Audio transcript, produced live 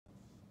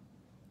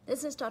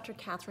This is Dr.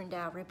 Catherine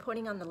Dow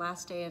reporting on the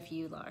last day of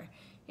EULAR.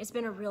 It's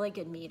been a really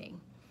good meeting.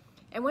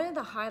 And one of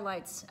the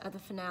highlights of the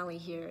finale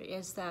here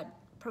is that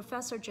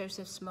Professor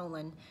Joseph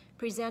Smolin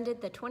presented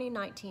the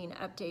 2019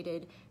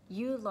 updated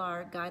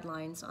EULAR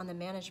guidelines on the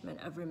management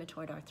of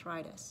rheumatoid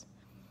arthritis.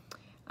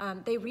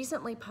 They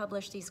recently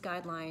published these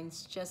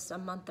guidelines just a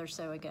month or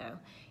so ago.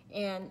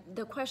 And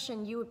the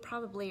question you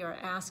probably are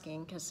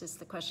asking, because it's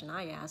the question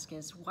I ask,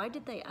 is why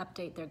did they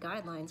update their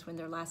guidelines when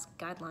their last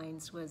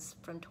guidelines was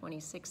from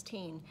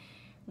 2016?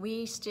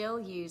 We still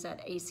use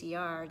at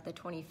ACR the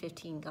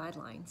 2015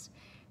 guidelines.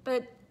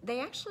 But they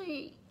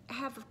actually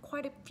have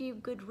quite a few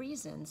good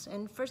reasons.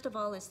 And first of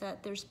all is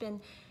that there's been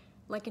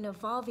like an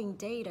evolving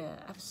data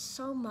of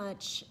so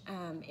much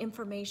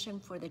information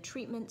for the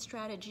treatment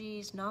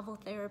strategies, novel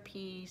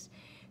therapies.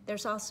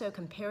 There's also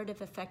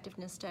comparative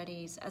effectiveness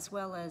studies, as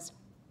well as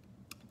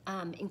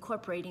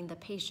incorporating the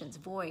patient's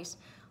voice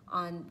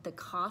on the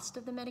cost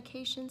of the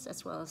medications,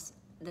 as well as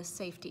the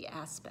safety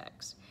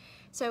aspects.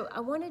 So I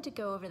wanted to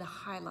go over the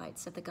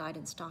highlights of the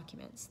guidance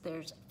documents.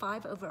 There's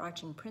 5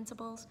 overarching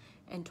principles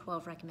and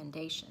 12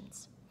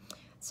 recommendations.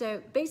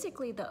 So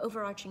basically the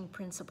overarching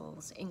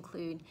principles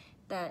include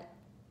that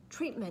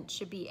treatment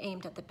should be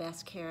aimed at the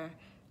best care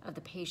of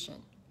the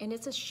patient. And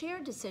it's a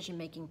shared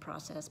decision-making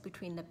process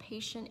between the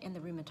patient and the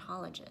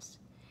rheumatologist.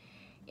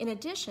 In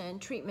addition,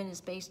 treatment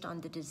is based on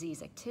the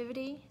disease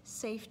activity,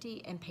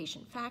 safety, and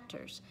patient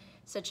factors,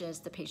 such as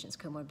the patient's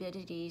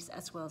comorbidities,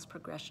 as well as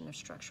progression of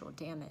structural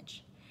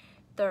damage.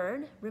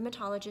 Third,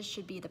 rheumatologists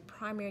should be the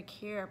primary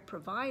care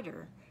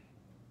provider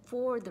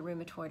for the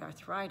rheumatoid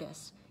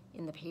arthritis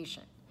in the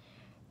patient.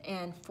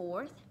 And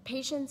fourth,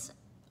 patients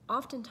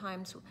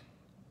oftentimes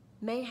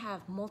may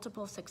have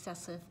multiple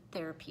successive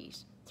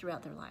therapies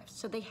throughout their lives.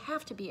 So they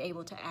have to be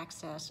able to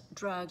access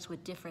drugs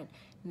with different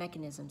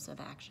mechanisms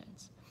of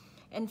actions.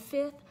 And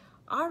fifth,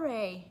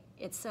 RA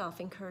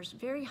itself incurs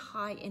very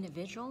high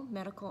individual,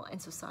 medical,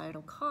 and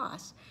societal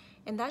costs,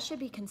 and that should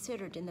be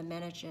considered in the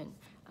management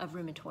of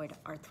rheumatoid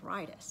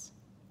arthritis.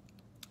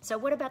 So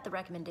what about the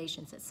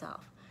recommendations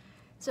itself?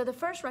 So the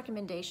first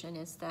recommendation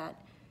is that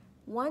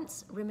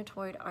once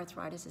rheumatoid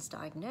arthritis is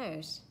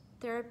diagnosed,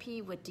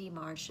 therapy with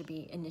DMARD should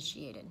be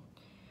initiated.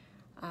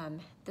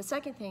 The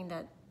second thing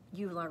that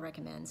EULAR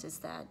recommends is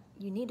that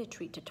you need to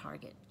treat to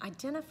target.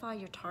 Identify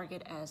your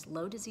target as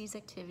low disease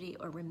activity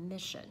or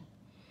remission.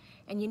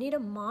 And you need to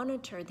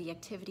monitor the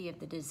activity of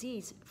the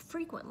disease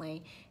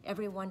frequently,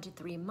 every 1 to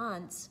 3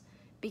 months,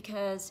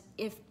 because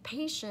if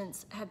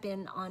patients have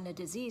been on a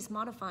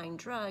disease-modifying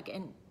drug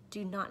and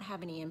do not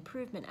have any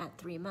improvement at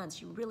 3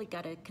 months, you really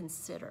got to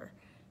consider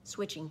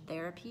switching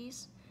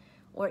therapies.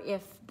 Or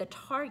if the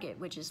target,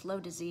 which is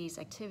low disease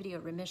activity or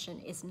remission,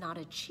 is not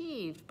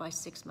achieved by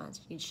 6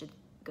 months, you should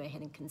go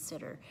ahead and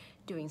consider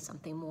doing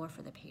something more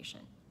for the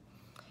patient.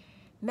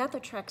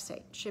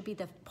 Methotrexate should be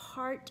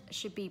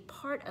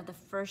part of the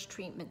first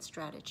treatment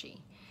strategy.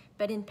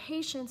 But in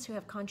patients who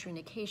have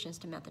contraindications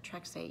to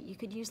methotrexate, you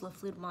could use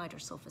leflunomide or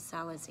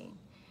sulfasalazine.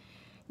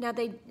 Now,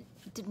 they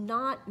did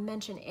not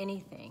mention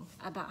anything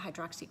about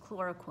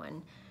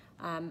hydroxychloroquine,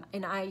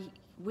 and I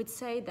would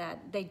say that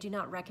they do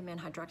not recommend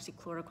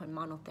hydroxychloroquine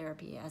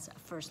monotherapy as a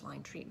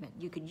first-line treatment.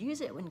 You could use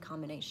it in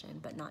combination,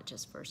 but not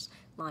just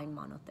first-line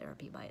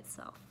monotherapy by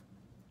itself.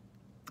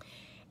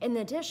 In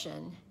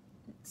addition,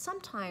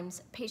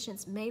 sometimes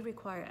patients may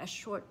require a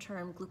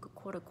short-term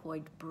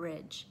glucocorticoid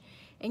bridge,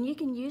 and you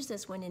can use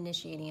this when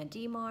initiating a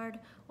DMARD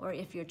or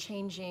if you're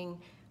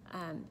changing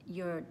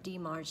your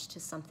DMARDs to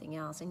something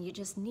else, and you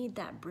just need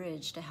that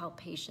bridge to help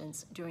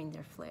patients during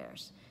their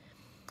flares.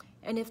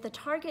 And if the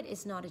target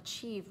is not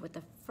achieved with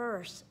the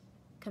first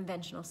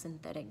conventional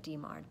synthetic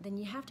DMARD, then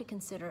you have to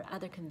consider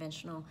other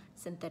conventional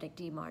synthetic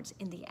DMARDs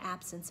in the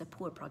absence of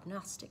poor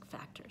prognostic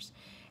factors.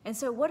 And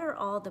so what are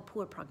all the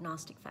poor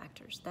prognostic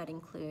factors? That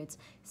includes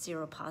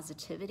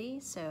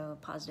seropositivity, so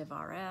positive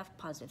RF,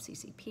 positive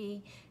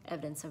CCP,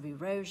 evidence of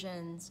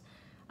erosions,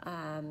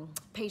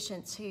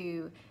 patients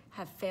who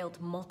have failed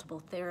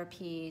multiple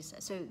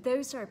therapies. So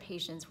those are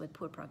patients with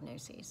poor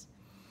prognoses.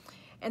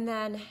 And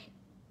then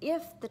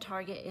if the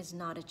target is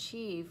not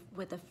achieved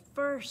with the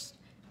first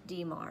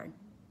DMARD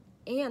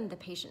and the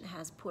patient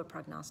has poor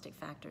prognostic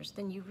factors,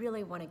 then you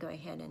really want to go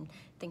ahead and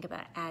think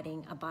about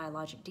adding a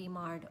biologic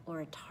DMARD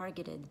or a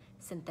targeted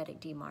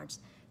synthetic DMARDs.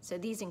 So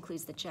these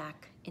include the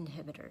JAK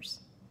inhibitors.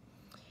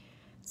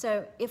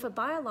 So if a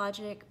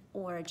biologic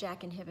or a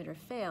JAK inhibitor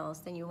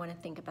fails, then you want to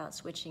think about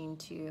switching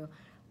to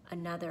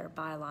another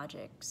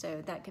biologic.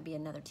 So that could be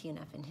another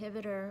TNF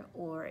inhibitor,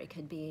 or it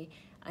could be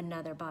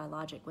another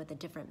biologic with a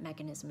different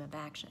mechanism of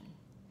action.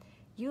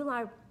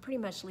 EULAR pretty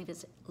much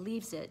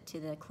leaves it to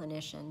the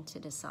clinician to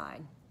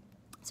decide.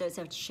 So it's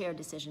a shared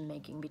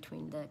decision-making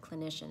between the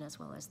clinician as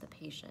well as the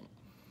patient.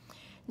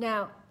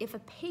 Now, if a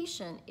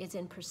patient is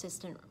in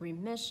persistent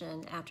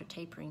remission after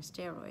tapering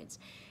steroids,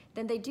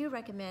 then they do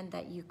recommend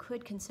that you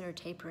could consider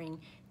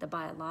tapering the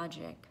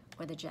biologic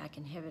or the JAK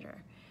inhibitor,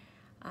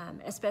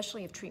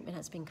 especially if treatment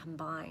has been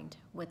combined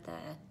with the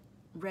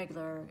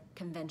regular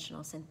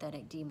conventional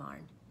synthetic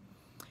DMARD.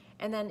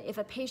 And then if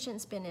a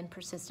patient's been in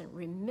persistent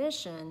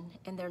remission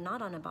and they're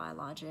not on a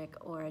biologic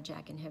or a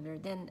JAK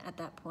inhibitor, then at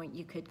that point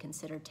you could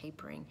consider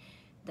tapering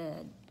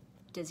the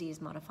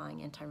disease-modifying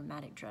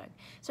antirheumatic drug.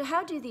 So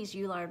how do these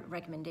EULAR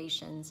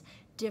recommendations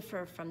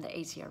differ from the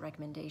ACR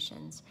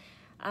recommendations?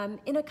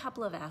 In a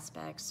couple of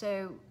aspects.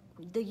 So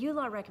the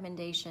EULAR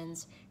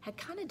recommendations had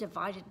kind of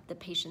divided the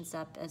patients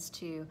up as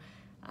to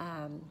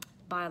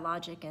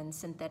biologic and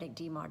synthetic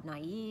DMARD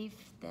naive.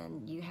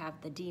 Then you have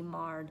the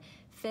DMARD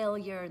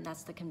failure, and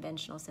that's the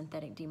conventional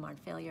synthetic DMARD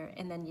failure.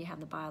 And then you have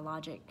the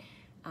biologic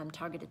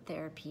targeted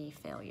therapy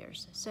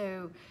failures.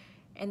 So,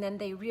 and then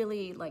they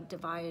really like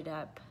divided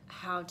up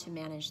how to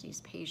manage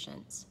these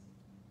patients.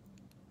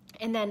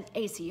 And then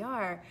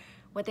ACR,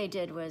 what they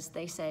did was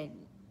they said,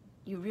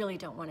 you really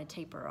don't want to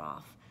taper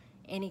off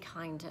any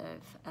kind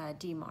of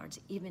DMARDs,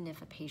 even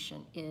if a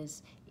patient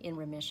is in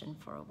remission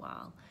for a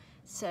while.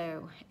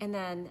 So, and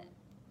then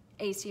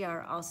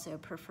ACR also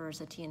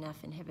prefers a TNF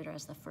inhibitor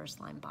as the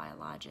first-line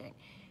biologic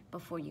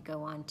before you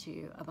go on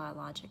to a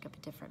biologic of a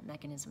different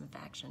mechanism of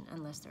action,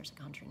 unless there's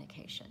a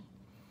contraindication.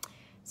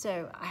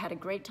 So I had a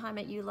great time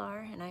at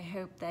EULAR, and I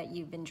hope that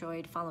you've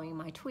enjoyed following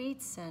my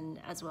tweets and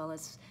as well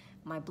as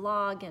my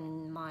blog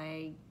and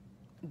my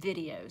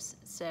videos.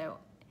 So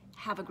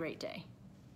have a great day.